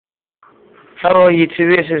Hello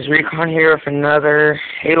YouTube, this is Recon here with another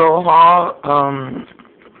Halo haul.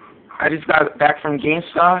 I just got back from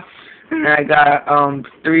GameStop and I got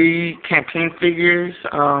 3 campaign figures.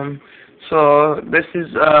 So this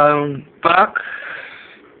is Buck,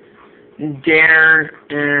 Dare,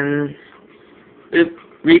 and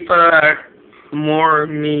Reaper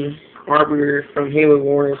Me Arbiter from Halo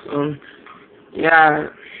Wars. Yeah,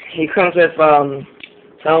 he comes with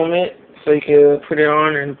helmet, so you can put it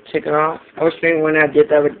on and take it off. I was thinking when I did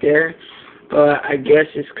that with Dare, but I guess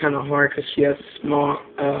it's kind of hard because she has a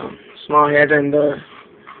small head and the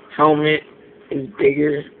helmet is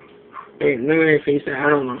bigger. Wait, look at her face. I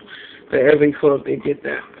don't know, but it'd be cool if they did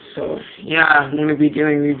that. So yeah, I'm gonna be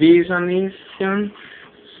doing reviews on these soon.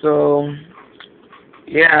 So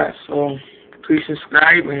yeah, so please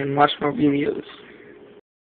subscribe and watch more videos.